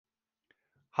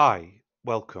Hi,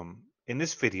 welcome. In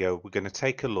this video, we're going to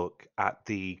take a look at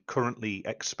the currently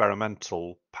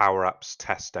experimental Power Apps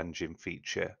test engine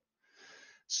feature.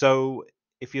 So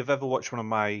if you've ever watched one of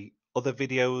my other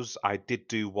videos, I did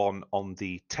do one on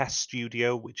the Test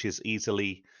Studio, which is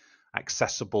easily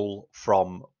accessible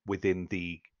from within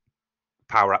the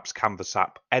Power Apps Canvas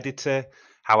app editor.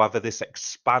 However, this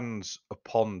expands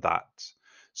upon that.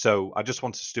 So I just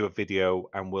wanted to do a video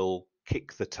and we'll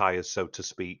kick the tires, so to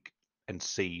speak, and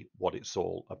see what it's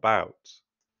all about.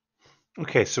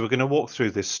 Okay, so we're going to walk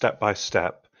through this step by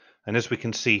step. And as we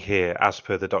can see here, as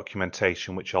per the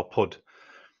documentation, which I'll put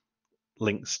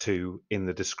links to in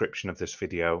the description of this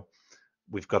video,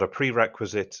 we've got a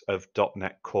prerequisite of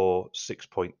 .NET Core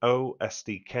 6.0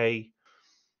 SDK.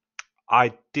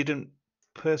 I didn't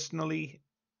personally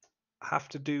have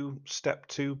to do step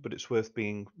 2, but it's worth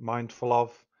being mindful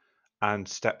of. And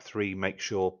step 3, make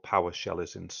sure PowerShell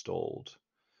is installed.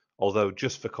 Although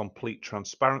just for complete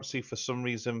transparency, for some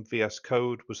reason VS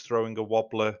Code was throwing a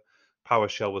wobbler,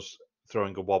 PowerShell was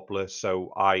throwing a wobbler,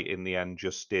 so I in the end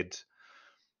just did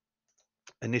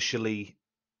initially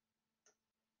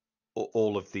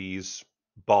all of these,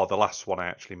 bar the last one I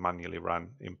actually manually ran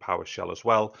in PowerShell as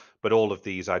well, but all of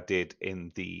these I did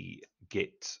in the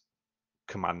Git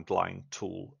command line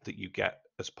tool that you get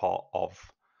as part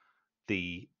of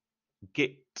the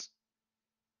Git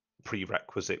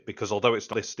prerequisite, because although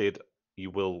it's listed, you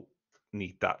will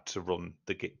need that to run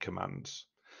the Git commands.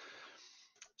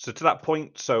 So to that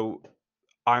point, so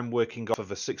I'm working off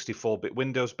of a 64-bit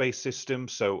Windows-based system,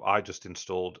 so I just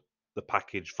installed the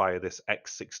package via this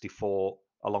x64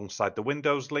 alongside the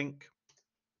Windows link.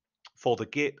 For the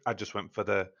Git, I just went for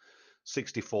the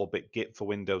 64-bit Git for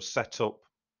Windows setup.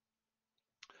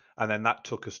 And then that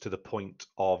took us to the point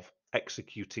of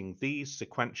executing these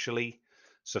sequentially.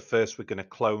 So first we're going to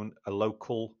clone a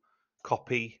local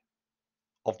copy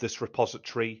of this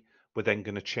repository. We're then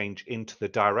going to change into the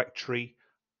directory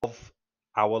of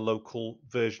our local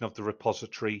version of the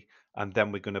repository, and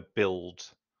then we're going to build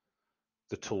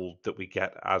the tool that we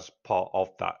get as part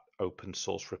of that open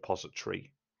source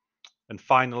repository. And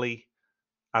finally,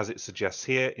 as it suggests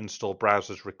here, install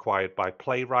browsers required by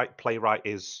Playwright. Playwright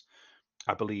is,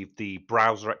 I believe, the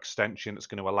browser extension that's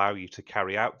going to allow you to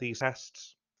carry out these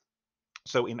tests.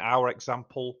 So in our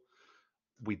example,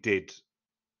 we did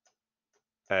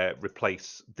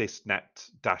replace this net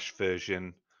dash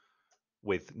version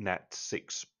with net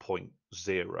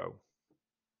 6.0.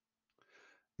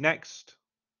 Next,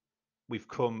 we've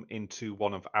come into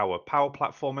one of our Power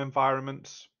Platform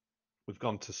environments. We've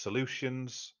gone to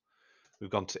Solutions. We've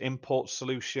gone to Import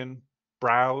Solution,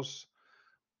 Browse.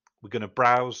 We're going to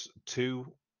browse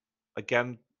to,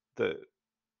 again, the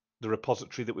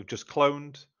repository that we've just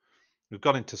cloned. We've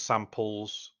gone into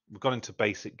Samples. We've gone into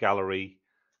Basic Gallery,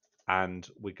 and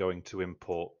we're going to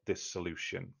import this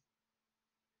solution.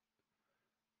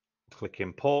 Click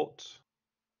Import,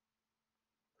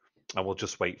 and we'll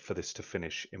just wait for this to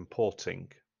finish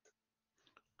importing.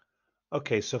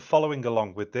 Okay, so following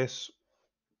along with this,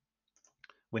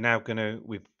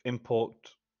 we've import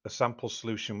a sample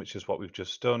solution, which is what we've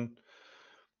just done.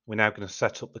 We're now going to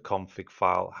set up the config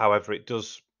file. However, it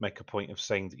does make a point of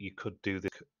saying that you could do the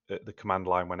command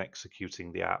line when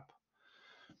executing the app.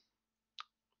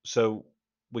 So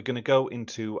we're going to go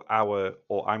into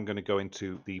I'm going to go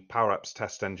into the Power Apps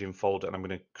test engine folder, and I'm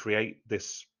going to create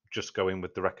this, just going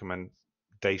with the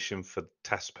recommendation for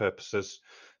test purposes,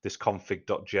 this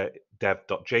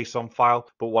config.dev.json file.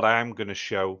 But what I am going to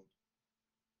show,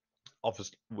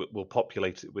 obviously we'll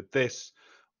populate it with this,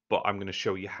 but I'm going to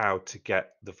show you how to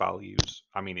get the values.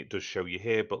 I mean, it does show you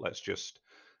here, but let's just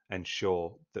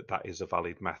ensure that that is a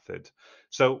valid method.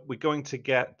 So we're going to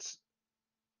get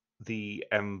the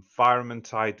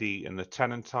environment ID and the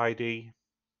tenant ID.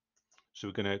 So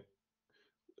we're going to,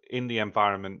 in the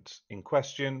environment in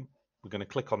question, we're going to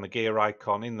click on the gear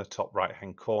icon in the top right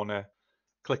hand corner,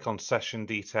 click on session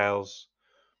details.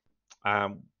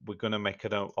 We're going to make a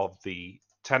note of the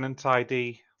tenant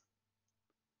ID.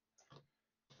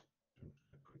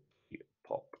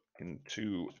 Pop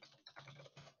into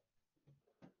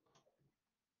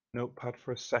Notepad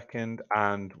for a second,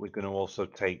 and we're going to also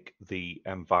take the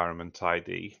environment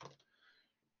ID.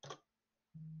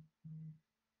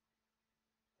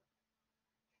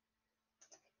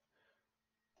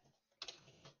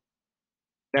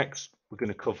 Next, we're going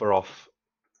to cover off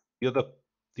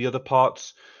the other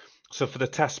parts. So for the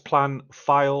test plan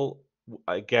file,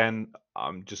 again,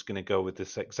 I'm just going to go with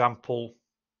this example.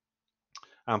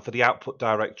 And for the output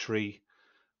directory,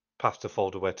 path to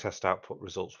folder where test output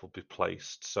results will be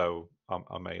placed. So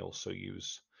I may also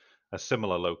use a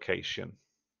similar location.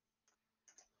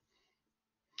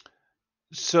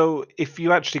 So if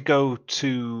you actually go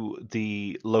to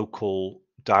the local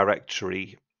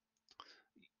directory,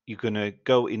 you're going to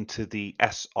go into the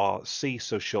SRC,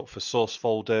 so short for source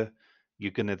folder.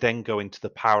 You're going to then go into the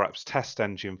Power Apps test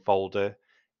engine folder.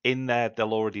 In there,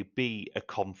 there'll already be a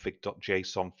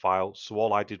config.json file. So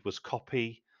all I did was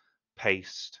copy,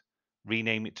 paste,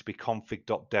 rename it to be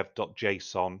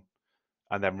config.dev.json,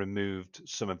 and then removed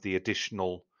some of the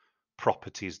additional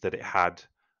properties that it had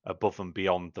above and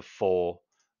beyond the 4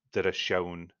 that are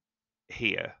shown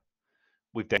here.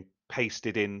 We've then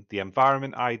pasted in the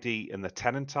environment ID and the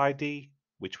tenant ID,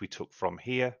 which we took from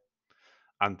here.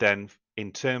 And then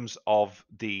in terms of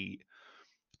the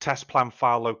test plan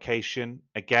file location,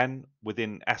 again,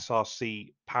 within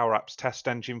SRC Power Apps test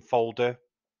engine folder,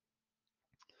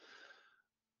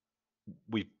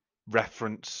 we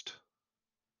referenced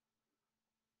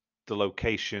the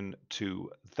location to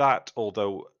that,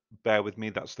 although bear with me,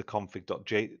 that's the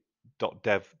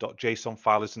config.dev.json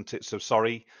file, isn't it? So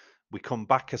sorry, we come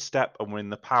back a step and we're in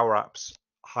the Power Apps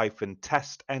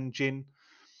 -test engine.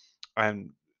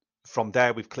 And from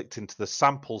there, we've clicked into the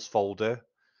samples folder.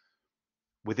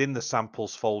 Within the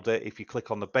samples folder, if you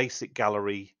click on the basic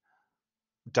gallery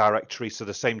directory, so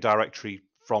the same directory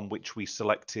from which we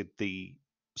selected the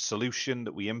solution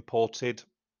that we imported,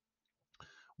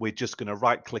 we're just going to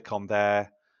right click on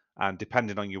there, and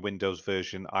depending on your Windows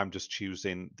version, I'm just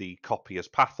choosing the copy as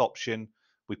path option.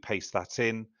 We paste that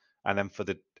in, and then for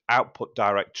the output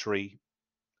directory,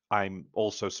 I'm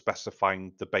also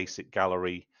specifying the basic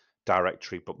gallery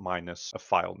directory but minus a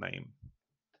file name.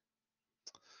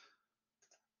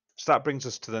 So that brings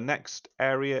us to the next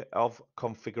area of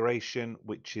configuration,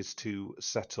 which is to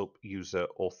set up user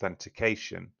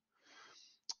authentication.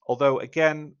 Although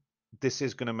again, this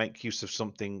is going to make use of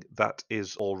something that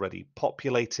is already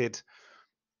populated.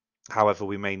 However,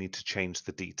 we may need to change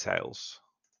the details.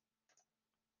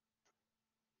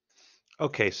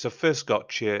 Okay, so first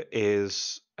gotcha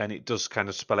is, and it does kind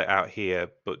of spell it out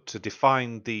here, but to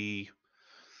define the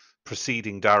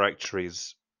preceding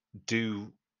directories,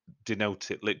 do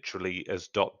denote it literally as ...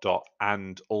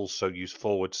 and also use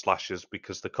forward slashes,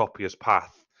 because the copy as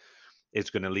path is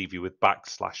going to leave you with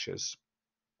backslashes.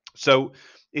 So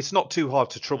it's not too hard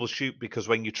to troubleshoot, because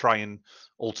when you try and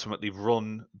ultimately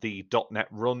run the .NET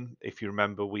run, if you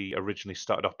remember, we originally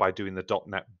started off by doing the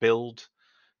 .NET build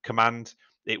command.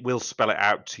 It will spell it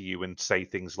out to you and say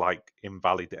things like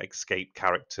invalid escape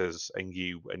characters, and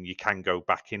you can go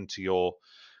back into your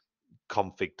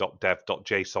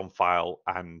config.dev.json file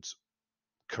and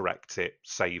correct it,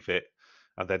 save it,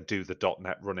 and then do the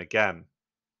 .NET run again.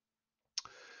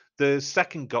 The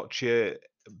second gotcha,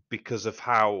 because of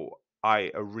how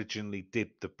I originally did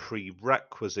the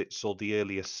prerequisites or the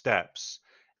earlier steps,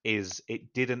 is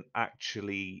it didn't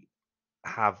actually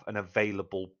have an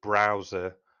available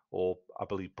browser, or I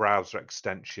believe browser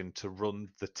extension, to run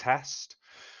the test.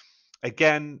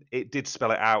 Again, it did spell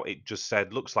it out. It just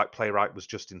said, looks like Playwright was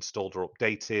just installed or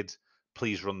updated.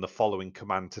 Please run the following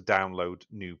command to download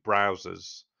new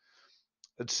browsers.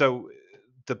 And so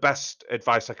the best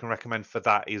advice I can recommend for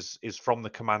that is from the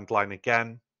command line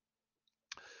again.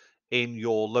 In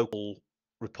your local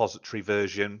repository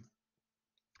version,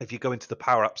 if you go into the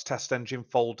Power Apps test engine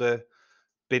folder,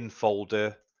 bin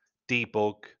folder,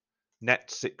 debug, net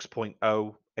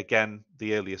 6.0, again,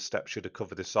 the earlier step should have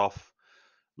covered this off.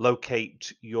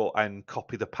 Locate your and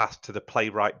copy the path to the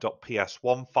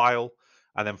playwright.ps1 file,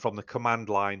 and then from the command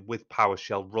line with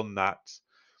PowerShell, run that.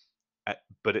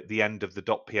 But at the end of the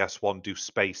 .ps1, do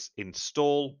space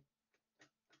install.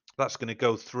 That's going to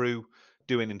go through,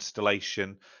 do an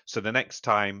installation. So the next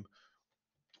time,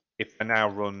 if I now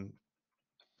run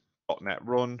 .NET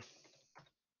run,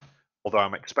 although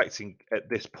I'm expecting at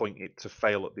this point it to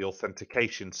fail at the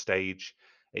authentication stage,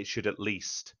 it should at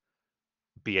least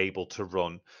be able to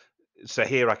run. So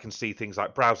here I can see things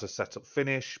like browser setup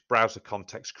finish, browser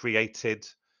context created,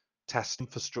 test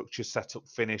infrastructure setup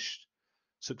finished,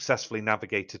 successfully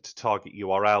navigated to target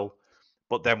URL,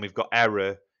 but then we've got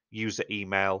error, user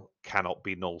email cannot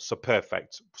be null. So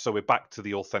perfect. So we're back to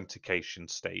the authentication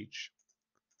stage.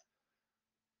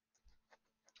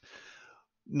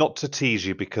 Not to tease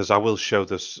you, because I will show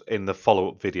this in the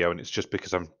follow-up video, and it's just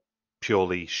because I'm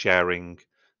purely sharing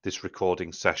this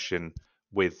recording session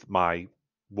with my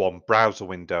one browser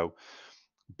window.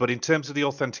 But in terms of the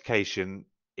authentication,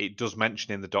 it does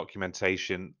mention in the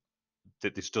documentation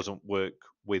that this doesn't work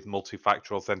with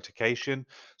multi-factor authentication.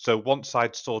 So once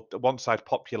I'd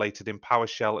populated in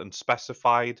PowerShell and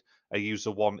specified a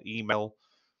user one email,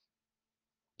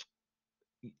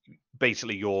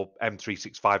 basically your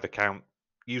M365 account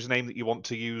username that you want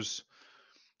to use,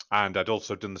 and I'd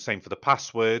also done the same for the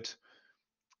password,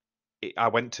 I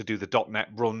went to do the .NET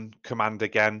run command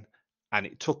again, and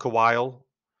it took a while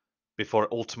before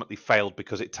it ultimately failed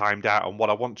because it timed out. And what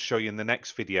I want to show you in the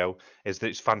next video is that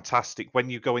it's fantastic. When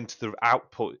you go into the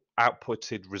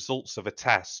outputted results of a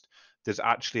test, there's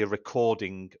actually a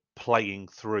recording playing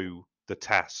through the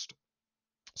test.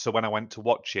 So when I went to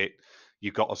watch it,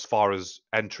 you got as far as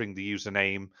entering the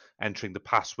username, entering the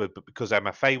password, but because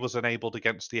MFA was enabled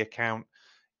against the account,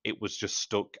 it was just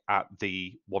stuck at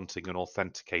the wanting an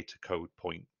authenticator code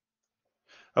point.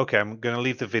 Okay, I'm going to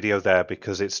leave the video there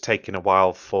because it's taken a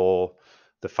while for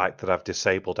the fact that I've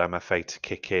disabled MFA to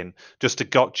kick in. Just a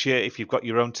gotcha, if you've got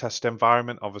your own test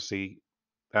environment, obviously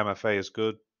MFA is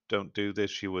good. Don't do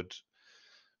this. You would,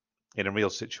 in a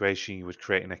real situation, you would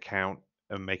create an account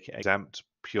and make it exempt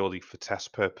purely for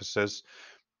test purposes.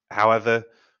 However,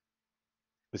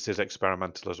 this is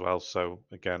experimental as well, so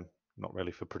again, not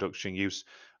really for production use.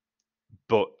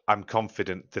 But I'm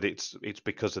confident that it's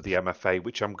because of the MFA,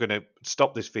 which I'm going to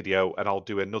stop this video and I'll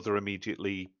do another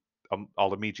immediately.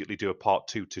 I'll immediately do a part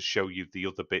 2 to show you the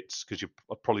other bits, because you've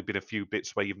probably been a few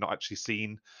bits where you've not actually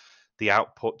seen the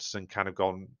outputs and kind of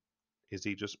gone, is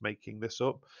he just making this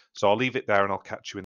up? So I'll leave it there and I'll catch you in